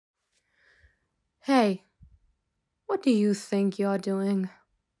Hey, what do you think you're doing?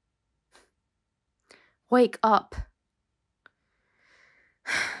 Wake up.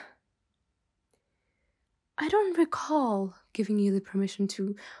 I don't recall giving you the permission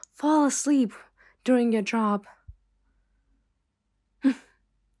to fall asleep during your job.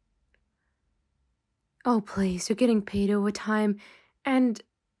 Oh, please, you're getting paid overtime, and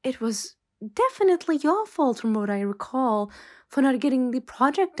it was definitely your fault from what I recall for not getting the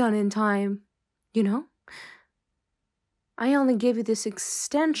project done in time. You know? I only gave you this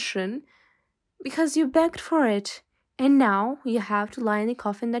extension because you begged for it, and now you have to lie in the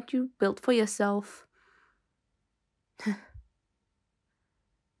coffin that you built for yourself. Come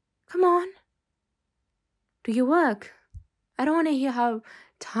on. Do your work. I don't want to hear how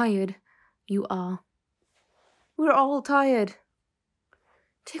tired you are. We're all tired.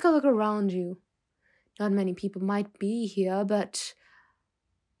 Take a look around you. Not many people might be here, but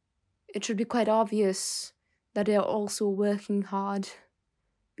it should be quite obvious that they are also working hard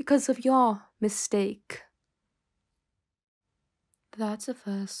because of your mistake. That's a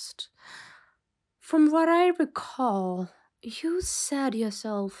first. From what I recall, you said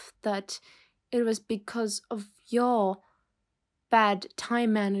yourself that it was because of your bad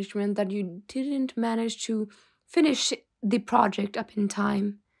time management that you didn't manage to finish the project up in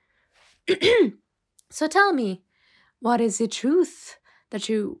time. So tell me, what is the truth that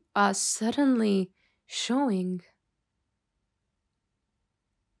you are suddenly showing?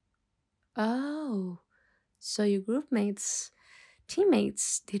 Oh, so your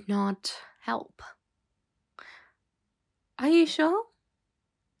teammates did not help. Are you sure?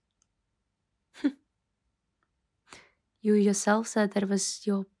 You yourself said that it was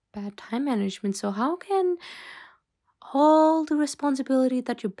your bad time management, so how can all the responsibility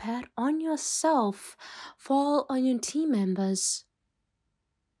that you put on yourself fall on your team members?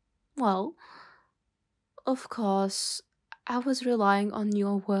 Well, of course, I was relying on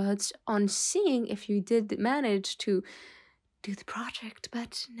your words, on seeing if you did manage to do the project,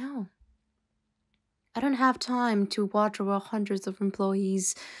 but no. I don't have time to watch over hundreds of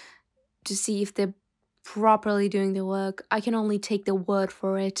employees to see if they're properly doing their work. I can only take their word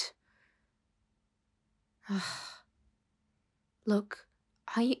for it. Look,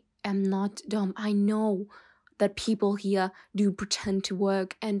 I am not dumb. I know that people here do pretend to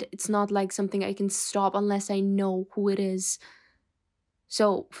work, and it's not like something I can stop unless I know who it is.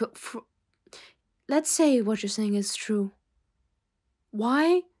 So, let's say what you're saying is true.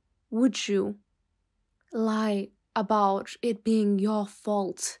 Why would you lie about it being your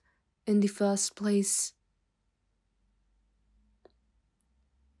fault in the first place?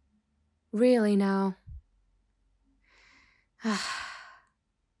 Really now?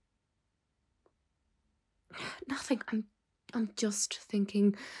 Nothing. I'm just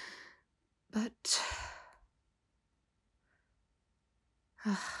thinking. But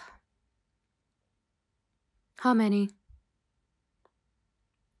how many?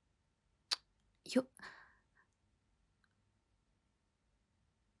 You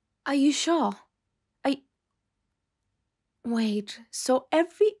Are you sure? I Wait. So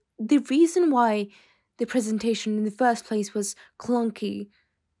the reason why the presentation in the first place was clunky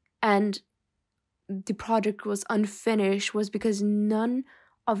and the project was unfinished was because none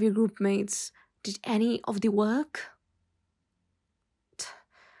of your group mates did any of the work?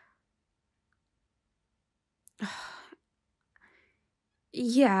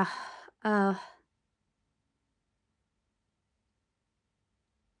 Yeah, uh,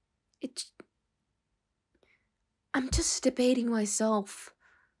 it. I'm just debating myself.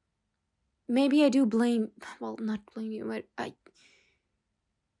 Maybe I do blame. Well, not blame you, but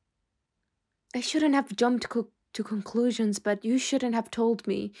I shouldn't have jumped to conclusions, but you shouldn't have told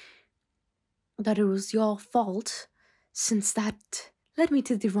me that it was your fault, since that led me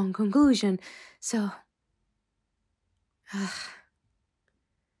to the wrong conclusion. So,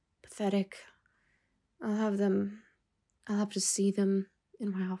 pathetic. I'll have them. I'll have to see them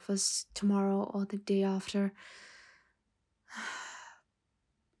in my office tomorrow or the day after.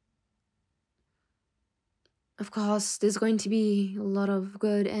 Of course, there's going to be a lot of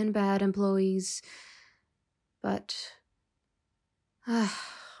good and bad employees, but it's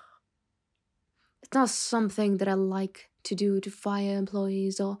not something that I like to do, to fire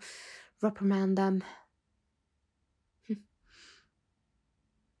employees or reprimand them.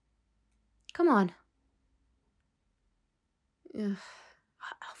 Come on. Ugh.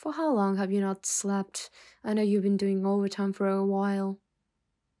 For how long have you not slept? I know you've been doing overtime for a while.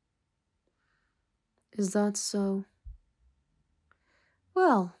 Is that so?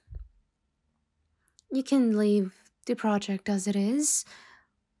 Well, you can leave the project as it is.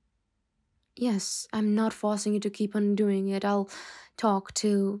 Yes, I'm not forcing you to keep on doing it. I'll talk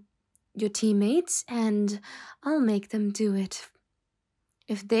to your teammates and I'll make them do it.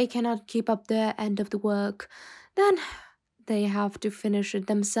 If they cannot keep up their end of the work, then they have to finish it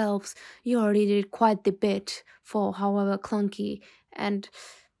themselves. You already did quite the bit for however clunky and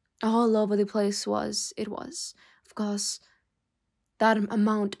all over the place it was. Of course, that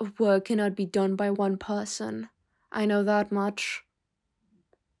amount of work cannot be done by one person. I know that much.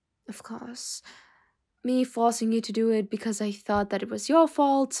 Of course, me forcing you to do it because I thought that it was your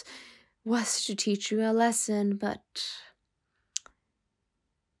fault was to teach you a lesson, but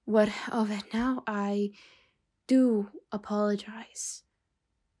what of it now? I do apologize.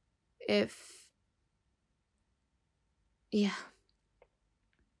 If, yeah.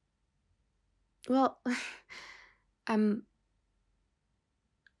 Well, I'm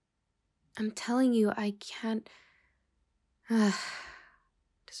I'm telling you, I can't.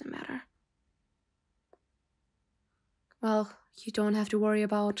 Doesn't matter. Well, you don't have to worry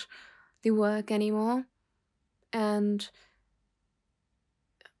about the work anymore. And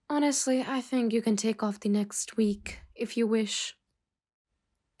honestly, I think you can take off the next week if you wish.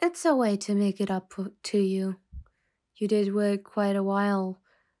 It's a way to make it up to you. You did work quite a while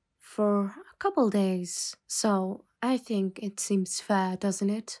for a couple days, so I think it seems fair, doesn't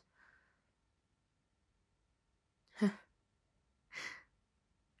it?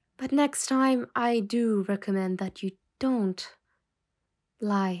 But next time, I do recommend that you don't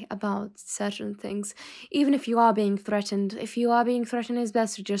lie about certain things. Even if you are being threatened. If you are being threatened, it's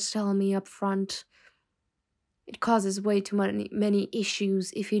best to just tell me up front. It causes way too many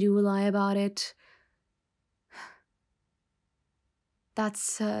issues if you do lie about it. That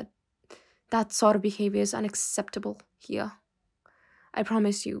sort of behavior is unacceptable here. I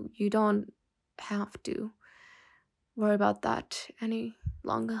promise you, you don't have to worry about that any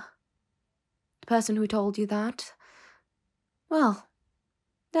longer. The person who told you that, well,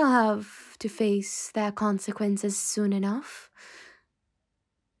 they'll have to face their consequences soon enough.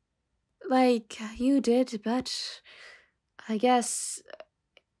 Like you did, but I guess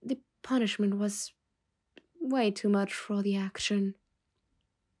the punishment was way too much for the action.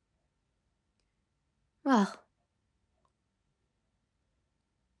 Well.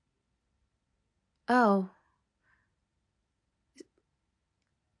 Oh.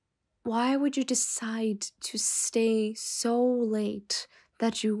 Why would you decide to stay so late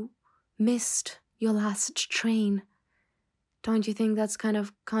that you missed your last train? Don't you think that's kind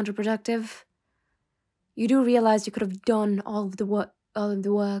of counterproductive? You do realize you could have done all of the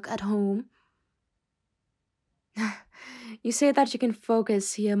work at home. You say that you can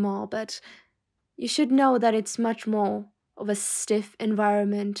focus here more, but you should know that it's much more of a stiff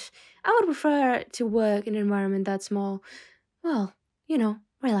environment. I would prefer to work in an environment that's more, well,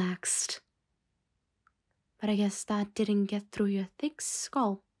 relaxed. But I guess that didn't get through your thick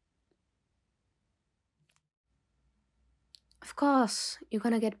skull. Of course, you're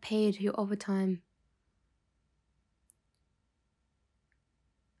gonna get paid your overtime.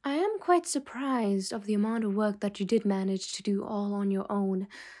 I am quite surprised of the amount of work that you did manage to do all on your own.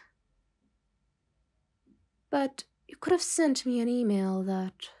 But you could have sent me an email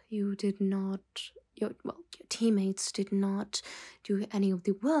that you did not, your teammates did not do any of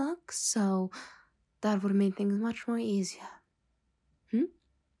the work, so that would have made things much more easier.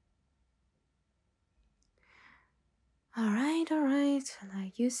 Alright,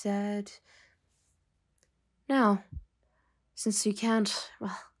 like you said. Now, since you can't,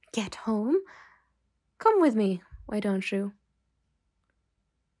 get home, come with me, why don't you?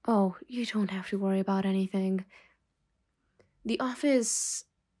 Oh, you don't have to worry about anything. The office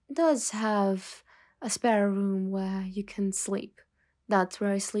does have a spare room where you can sleep. That's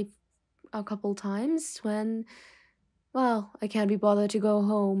where I sleep a couple times when, I can't be bothered to go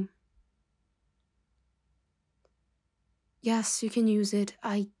home. Yes, you can use it.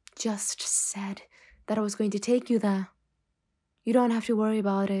 I just said that I was going to take you there. You don't have to worry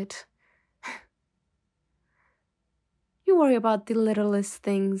about it. You worry about the littlest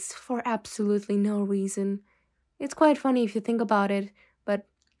things for absolutely no reason. It's quite funny if you think about it, but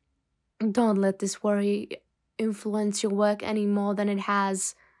don't let this worry influence your work any more than it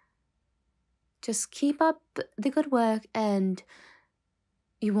has. Just keep up the good work and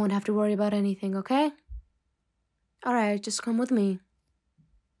you won't have to worry about anything, okay? Alright, just come with me.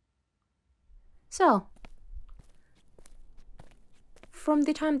 So, from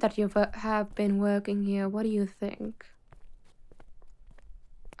the time that you have been working here, what do you think?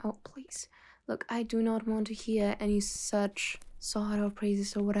 Oh, please. Look, I do not want to hear any such sort of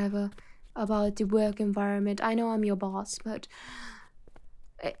praises or whatever about the work environment. I know I'm your boss, but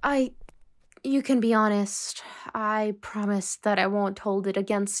I You can be honest. I promise that I won't hold it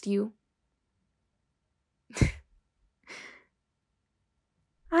against you.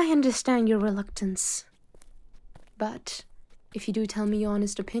 I understand your reluctance, but if you do tell me your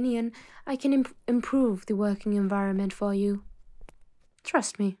honest opinion, I can improve the working environment for you.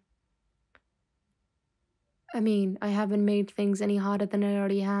 Trust me. I mean, I haven't made things any harder than I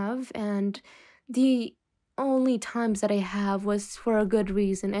already have, and the only times that I have was for a good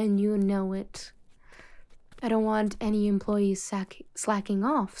reason, and you know it. I don't want any employees slacking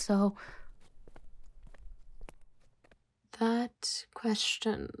off, so... That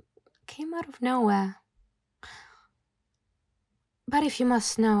question came out of nowhere. But if you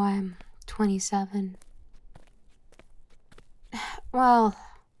must know, I'm 27. Well,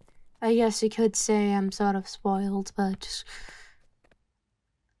 I guess you could say I'm sort of spoiled, but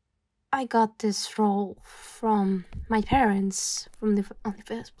I got this role from my parents on the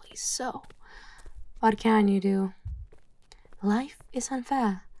first place, so what can you do? Life is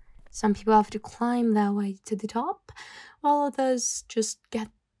unfair. Some people have to climb their way to the top, while others just get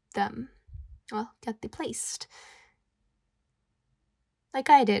placed. Like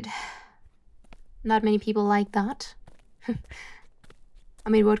I did. Not many people like that. I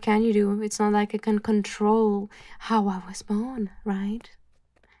mean, what can you do? It's not like I can control how I was born, right?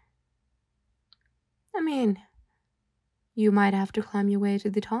 I mean, you might have to climb your way to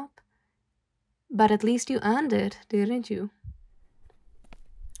the top, but at least you earned it, didn't you?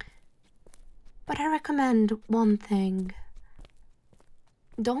 But I recommend one thing.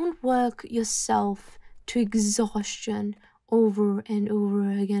 Don't work yourself to exhaustion over and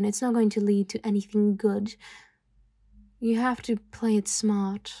over again. It's not going to lead to anything good. You have to play it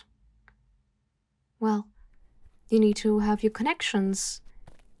smart. Well, you need to have your connections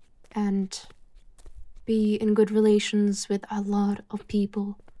and be in good relations with a lot of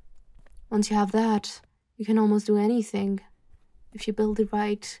people. Once you have that, you can almost do anything if you build the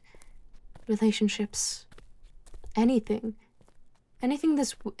right relationships. Anything. Anything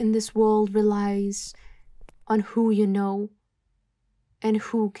in this world relies on who you know and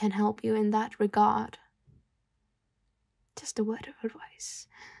who can help you in that regard. Just a word of advice.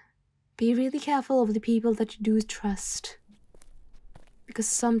 Be really careful of the people that you do trust. Because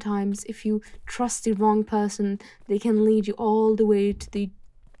sometimes if you trust the wrong person, they can lead you all the way to the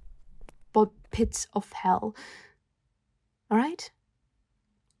pits of hell. Alright?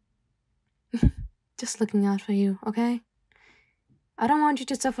 Just looking out for you, okay? I don't want you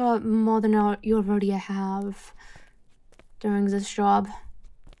to suffer more than you already have during this job.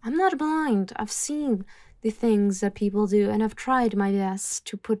 I'm not blind. I've seen the things that people do, and I've tried my best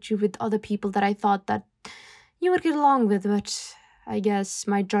to put you with other people that I thought that you would get along with, but I guess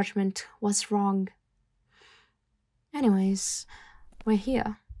my judgment was wrong. Anyways, we're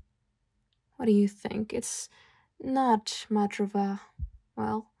here. What do you think? It's not much of a,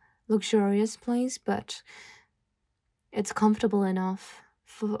 well, luxurious place, but it's comfortable enough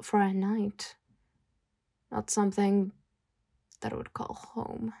for a night. Not something that I would call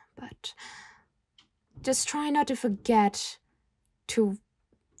home, but just try not to forget to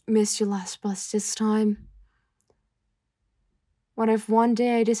miss your last bus this time. What if one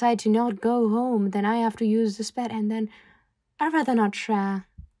day I decide to not go home, then I have to use this bed, and then I'd rather not share.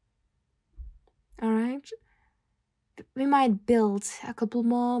 Alright? We might build a couple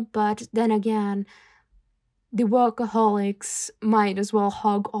more, but then again, the workaholics might as well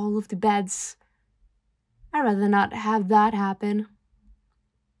hog all of the beds. I'd rather not have that happen.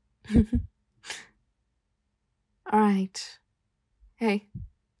 Alright. Hey,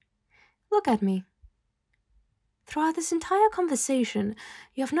 look at me. Throughout this entire conversation,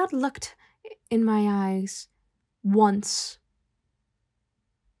 you have not looked in my eyes once.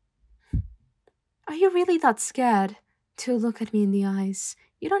 Are you really that scared to look at me in the eyes?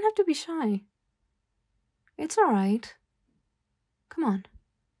 You don't have to be shy. It's alright. Come on,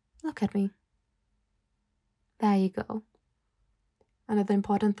 look at me. There you go. Another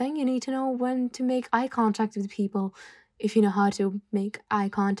important thing, you need to know when to make eye contact with people. If you know how to make eye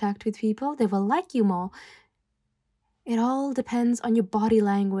contact with people, they will like you more. It all depends on your body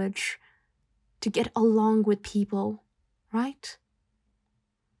language to get along with people, right?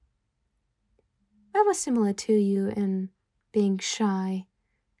 I was similar to you in being shy,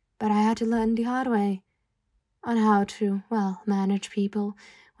 but I had to learn the hard way on how to, well, manage people.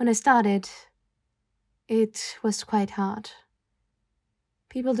 When I started, it was quite hard.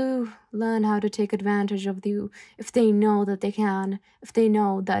 People do learn how to take advantage of you if they know that they can, if they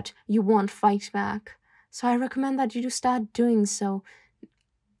know that you won't fight back. So I recommend that you do start doing so.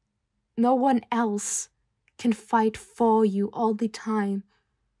 No one else can fight for you all the time.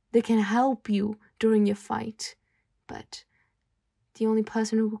 They can help you during your fight, but the only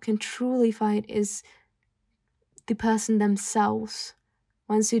person who can truly fight is the person themselves.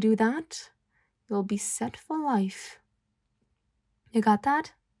 Once you do that, you'll be set for life. You got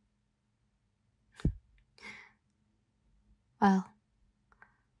that? Well,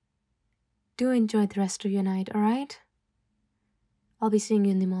 do enjoy the rest of your night, alright? I'll be seeing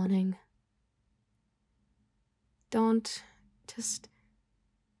you in the morning. Don't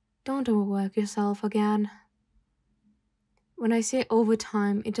overwork yourself again. When I say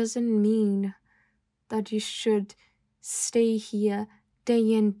overtime, it doesn't mean that you should stay here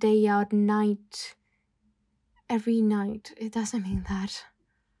day in, day out, every night. It doesn't mean that.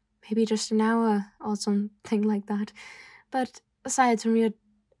 Maybe just an hour or something like that. But aside from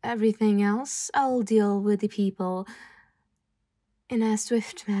everything else, I'll deal with the people in a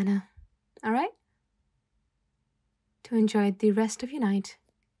swift manner. Alright? To enjoy the rest of your night.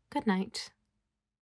 Good night.